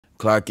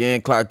Clock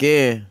in, clock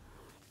in.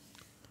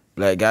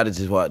 Black guy that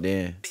just walked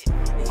in.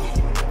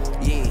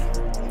 Yeah.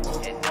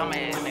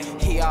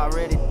 He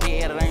already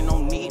dead, it ain't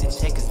no need to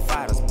check his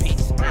vitals,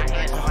 bitch.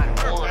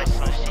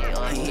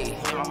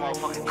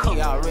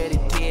 He already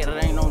dead,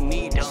 it ain't no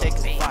need to check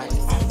his vitals.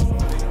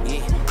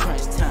 Yeah,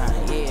 crunch time,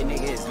 yeah,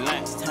 nigga, it's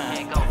lunch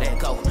time. Let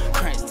go,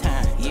 crunch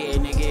time, yeah,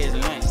 nigga, it's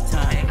lunch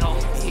time.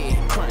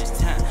 Yeah, crunch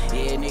time,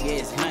 yeah, nigga,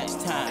 it's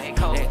lunch time.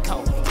 Let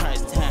go,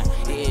 crunch time,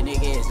 yeah,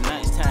 nigga, it's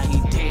lunch time. He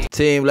dead.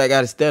 Team Black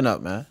gotta stand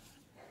up, man.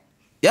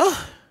 Yeah.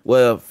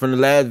 Well, from the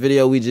last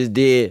video we just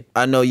did,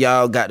 I know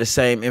y'all got the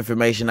same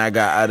information I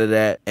got out of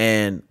that.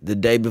 And the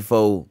day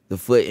before the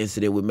foot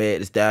incident with Meg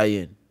the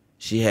Stallion,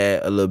 she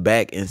had a little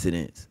back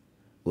incident.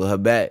 Well, her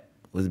back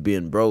was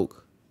being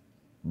broke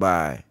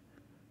by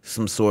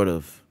some sort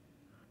of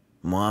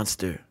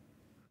monster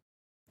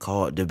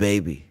called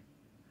Dababy,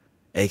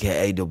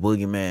 aka the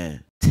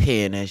boogeyman,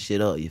 tearing that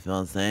shit up, you feel what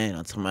I'm saying?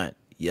 I'm talking about,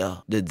 yeah,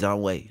 the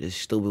dumb way, the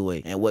stupid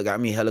way. And what got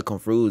me hella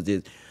confused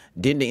is,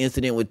 didn't the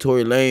incident with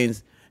Tory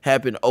Lanez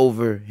happen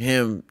over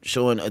him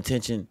showing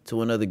attention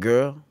to another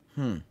girl?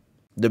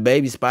 The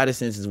baby spider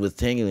senses was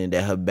tingling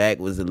that her back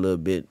was a little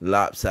bit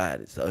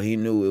lopsided. So he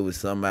knew it was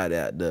somebody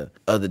out there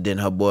other than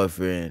her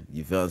boyfriend,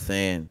 you feel what I'm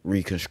saying,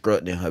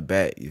 reconstructing her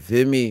back, you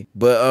feel me?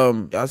 But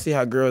y'all see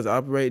how girls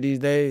operate these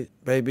days?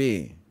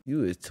 Baby,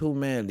 you is too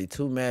manly,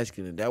 too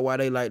masculine. That's why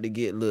they like to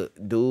get little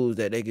dudes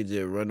that they could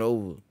just run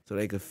over so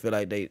they could feel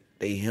like they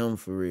him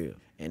for real.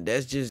 And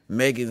that's just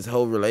Megan's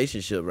whole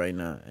relationship right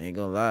now. I ain't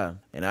gonna lie.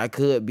 And I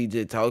could be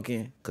just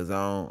talking, cause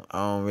I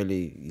don't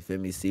really, you feel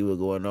me, see what's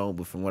going on.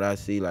 But from what I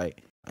see,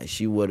 like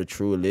she were the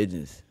true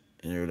allegiance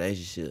in a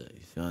relationship.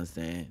 You feel what I'm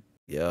saying?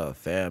 Yeah,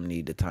 fam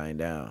need to tighten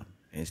down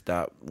and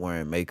stop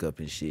wearing makeup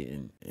and shit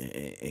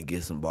and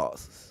get some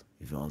bosses.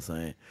 You feel what I'm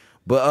saying?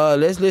 But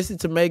let's listen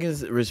to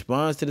Megan's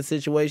response to the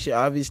situation.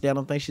 Obviously, I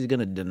don't think she's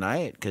gonna deny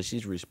it because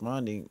she's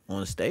responding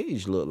on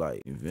stage, look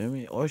like. You feel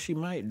me? Or she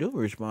might do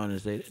respond and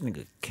say, this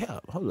nigga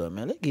cap. Hold up,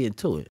 man. Let's get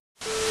into it.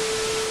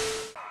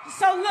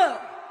 So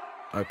look.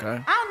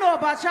 Okay. I don't know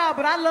about y'all,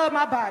 but I love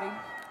my body.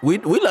 We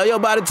love your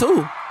body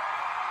too.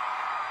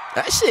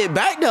 That shit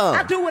back though.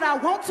 I do what I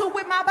want to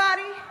with my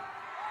body.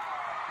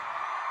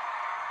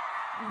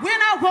 When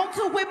I want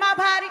to with my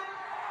body.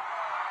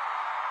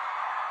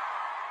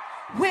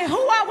 With who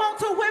I want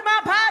to with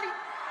my body.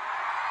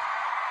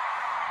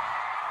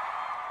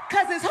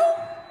 Cause it's who?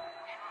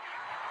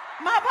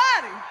 My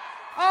body.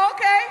 Oh,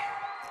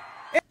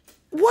 okay.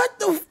 What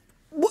the?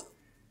 What?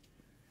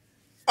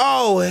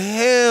 Oh,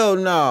 hell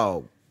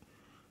no.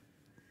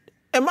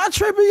 Am I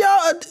tripping,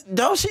 y'all?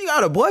 Don't she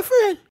got a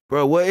boyfriend?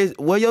 Bro,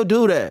 where your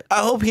dude at?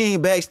 I hope he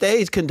ain't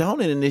backstage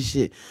condoning in this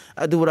shit.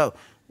 I do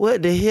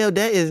what the hell?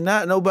 That is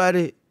not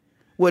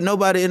what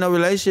nobody in a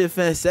relationship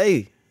finna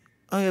say.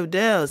 Oh, yeah,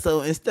 damn.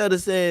 So instead of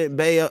saying,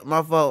 babe,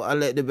 my fault, I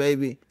let the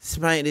baby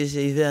spank this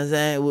shit, you feel what I'm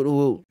saying?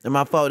 Woo-woo. And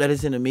my fault that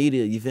it's in the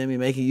media, you feel me?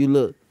 Making you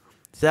look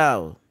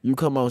sour. You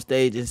come on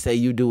stage and say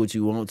you do what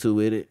you want to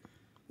with it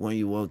when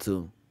you want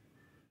to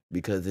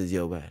because it's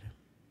your body.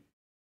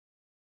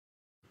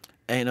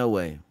 Ain't no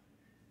way.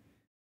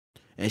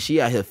 And she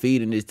out here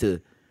feeding this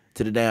to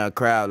the damn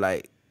crowd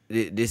like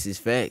this is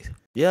facts.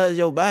 Yeah, it's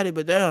your body,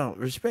 but damn,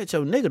 respect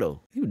your nigga though.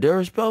 You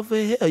disrespectful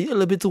as hell. You a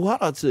little bit too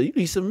hard to. You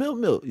need some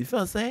milk. You feel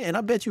what I'm saying? And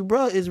I bet you,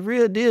 bro, it's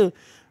real deal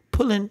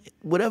pulling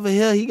whatever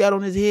hell he got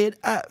on his head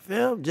out,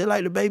 fam. Just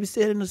like the baby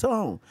said in the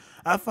song.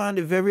 I find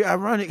it very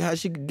ironic how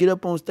she could get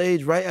up on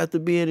stage right after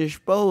being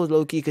exposed,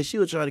 low-key, because she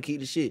was trying to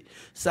keep the shit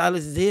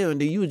silent as hell. And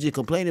then you was just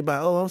complaining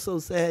about, oh, I'm so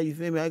sad, you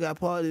feel me? I got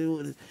parties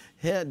with this.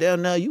 Hell,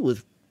 down now you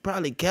was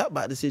probably capped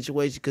about the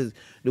situation because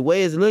the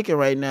way it's looking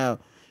right now,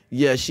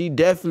 yeah, she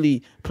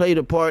definitely played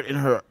a part in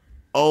her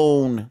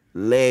own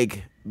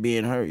leg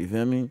being hurt, you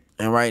feel me?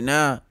 And right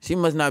now, she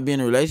must not be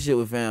in a relationship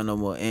with fam no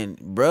more. And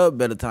bruh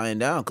better tie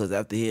down, because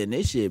after hearing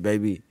this shit,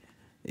 baby,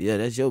 yeah,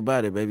 that's your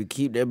body, baby.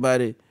 Keep that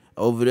body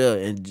over there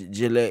and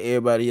just let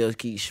everybody else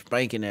keep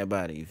spanking that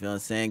body, you feel what I'm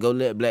saying? Go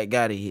let Black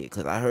Gotti hit,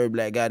 because I heard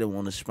Black Gotti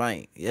want to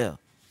spank, yeah.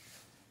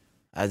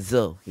 I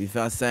do, you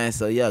feel what I'm saying?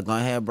 So yeah, go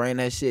ahead and bring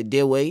that shit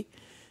their way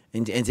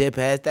and just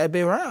pass that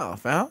bit around,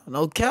 fam.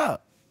 No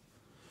cap.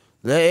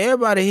 Let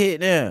everybody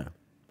hit there.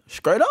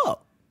 Straight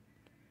up.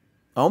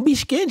 Don't be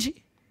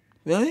stingy.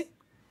 You know what I mean?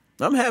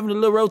 I'm having a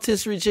little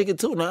rotisserie chicken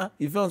too now.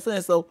 You feel what I'm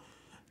saying? So,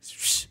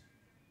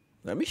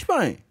 let me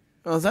explain. You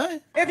know what I'm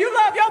saying? If you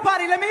love your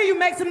body, let me hear you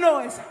make some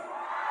noise.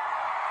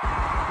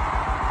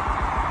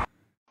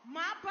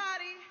 My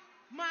body,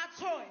 my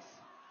choice.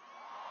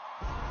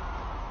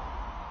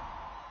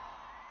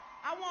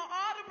 I want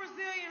all the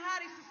Brazilian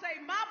hotties to say,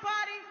 my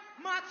body,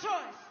 my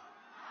choice.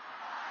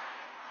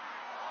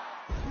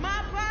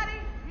 My body,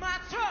 my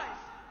choice.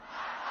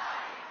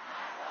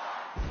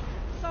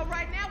 So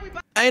right now we...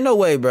 Ain't no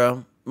way,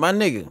 bro. My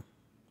nigga,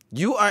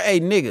 you are a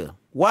nigga.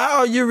 Why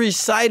are you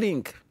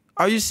reciting?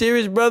 Are you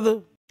serious,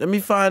 brother? Let me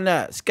find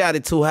out. Scotty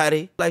too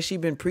hottie. Like she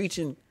been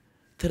preaching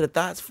to the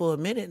thoughts for a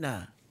minute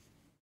now.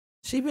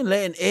 She been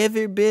letting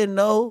every bit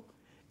know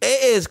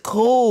it is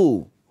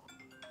cool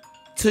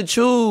to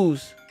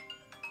choose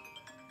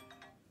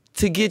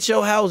to get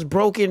your house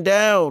broken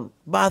down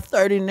by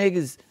 30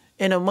 niggas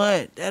in a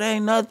month. That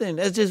ain't nothing.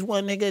 That's just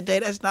one nigga a day.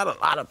 That's not a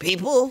lot of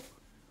people.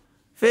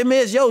 Feel me?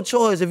 It's your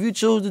choice. If you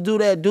choose to do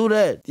that, do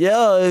that.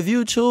 Yeah, if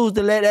you choose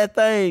to let that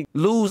thing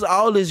lose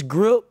all its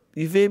grip,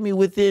 you feel me,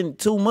 within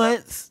 2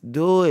 months,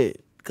 do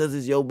it. Because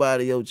it's your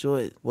body, your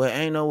choice. Well,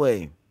 ain't no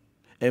way.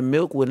 And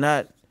milk will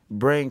not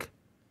bring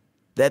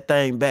that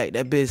thing back.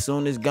 That bitch,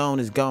 soon as gone,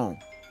 is gone.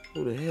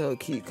 Who the hell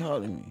keep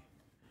calling me?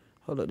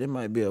 Hold up, there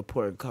might be a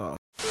important call.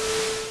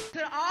 To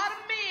all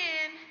the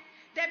men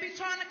that be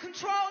trying to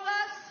control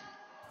us,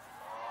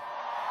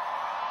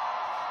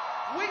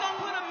 we gonna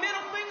put a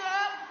middle finger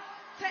up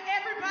to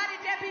everybody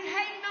that be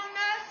hating on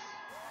us.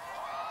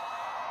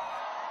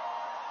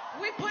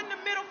 We putting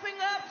a middle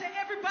finger up to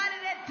everybody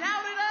that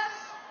doubted us.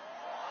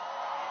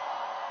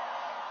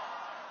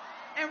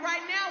 And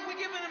right now, we're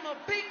giving them a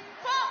big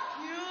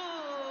fuck you.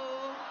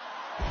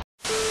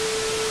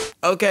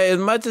 Okay, as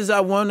much as I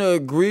want to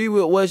agree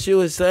with what she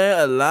was saying,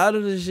 a lot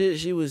of the shit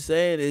she was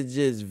saying is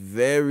just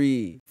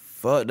very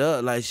fucked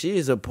up. Like, she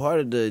is a part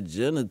of the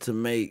agenda to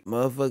make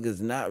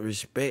motherfuckers not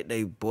respect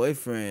their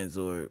boyfriends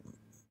or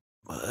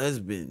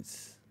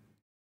husbands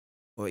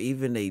or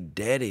even their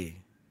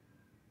daddy.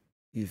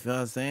 You feel what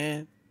I'm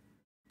saying?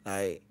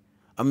 Like,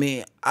 I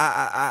mean,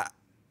 I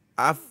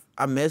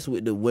mess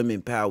with the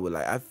women power.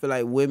 Like, I feel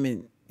like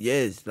women,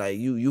 yes, like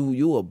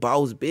you a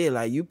boss bitch.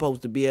 Like, you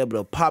supposed to be able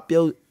to pop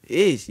your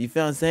ish. You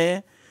feel what I'm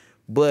saying?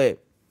 But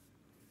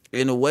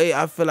in a way,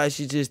 I feel like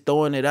she's just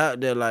throwing it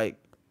out there. Like,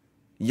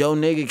 your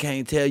nigga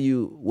can't tell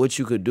you what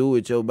you could do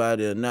with your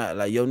body or not.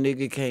 Like, your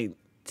nigga can't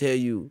tell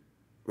you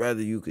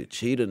whether you could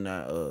cheat or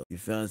not. You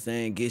feel what I'm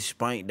saying? Get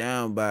spanked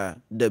down by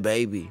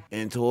Dababy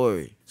and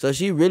Tory. So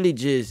she really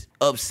just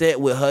upset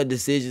with her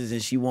decisions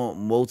and she want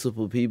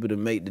multiple people to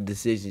make the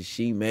decisions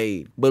she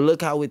made. But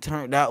look how it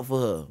turned out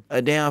for her.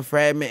 A damn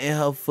fragment in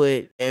her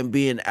foot and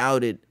being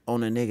outed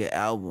on a nigga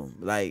album.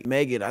 Like,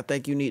 Megan, I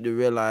think you need to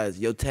realize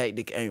your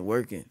tactic ain't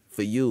working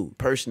for you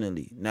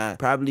personally. Now,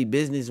 probably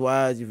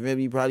business-wise, you feel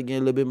me? You probably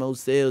getting a little bit more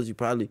sales. You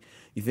probably,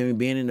 you feel me,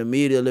 being in the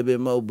media a little bit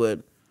more,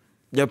 but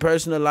your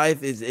personal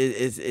life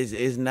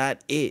is not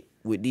it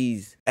with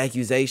these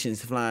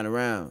accusations flying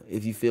around,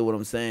 if you feel what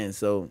I'm saying.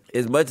 So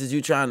as much as you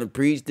trying to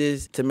preach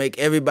this to make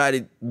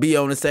everybody be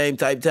on the same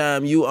type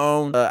time you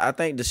on, I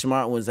think the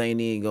smart ones ain't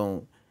even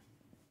gonna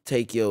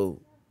take your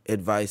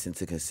advice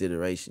into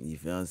consideration. You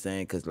feel what I'm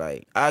saying? Because,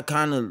 like, I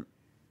kind of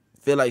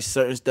feel like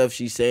certain stuff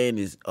she's saying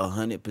is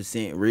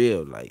 100%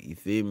 real. Like, you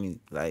feel me?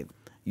 Like,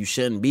 you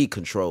shouldn't be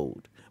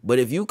controlled. But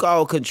if you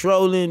call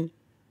controlling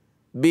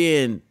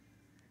being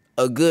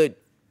a good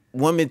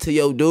woman to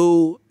your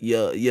dude,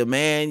 your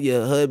man,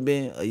 your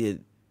husband, or your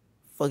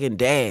fucking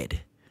dad,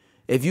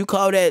 if you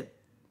call that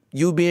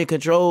you being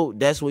controlled,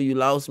 that's where you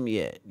lost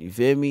me at. You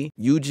feel me?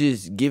 You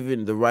just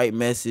giving the right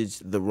message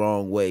the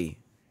wrong way.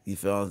 You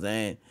feel what I'm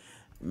saying?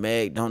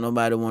 Meg, don't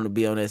nobody want to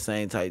be on that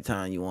same type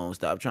time you want.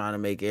 Stop trying to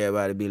make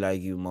everybody be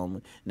like you,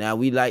 mama. Now,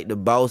 we like the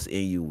boss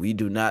in you. We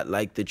do not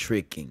like the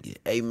tricking.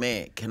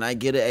 Amen. Can I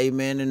get an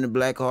amen in the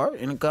black heart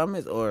in the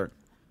comments? Or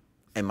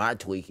am I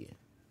tweaking?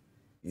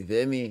 You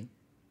feel me?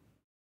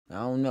 I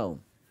don't know.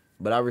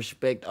 But I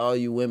respect all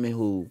you women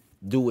who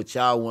do what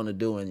y'all want to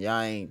do and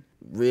y'all ain't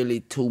really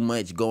too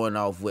much going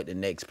off what the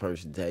next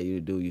person tell you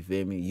to do. You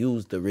feel me?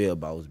 Use the real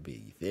boss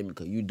bitch. You feel me?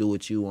 Because you do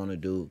what you want to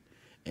do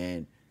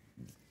and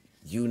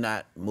you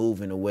not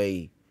moving the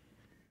way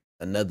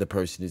another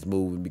person is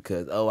moving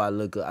because, oh, I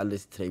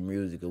listen to their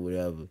music or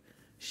whatever.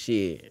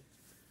 Shit.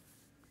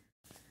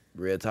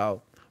 Real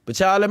talk. But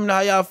y'all let me know how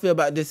y'all feel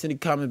about this in the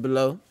comments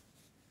below.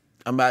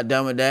 I'm about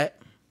done with that.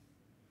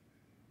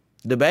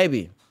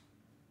 Dababy,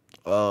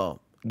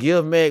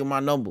 give Meg my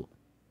number.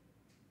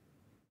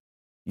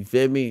 You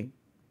feel me?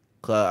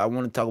 Cause I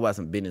want to talk about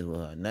some business with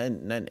her.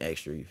 Nothing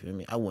extra, you feel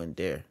me? I wasn't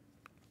there.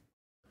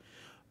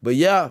 But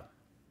yeah,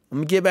 I'm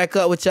gonna get back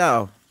up with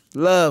y'all.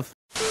 Love.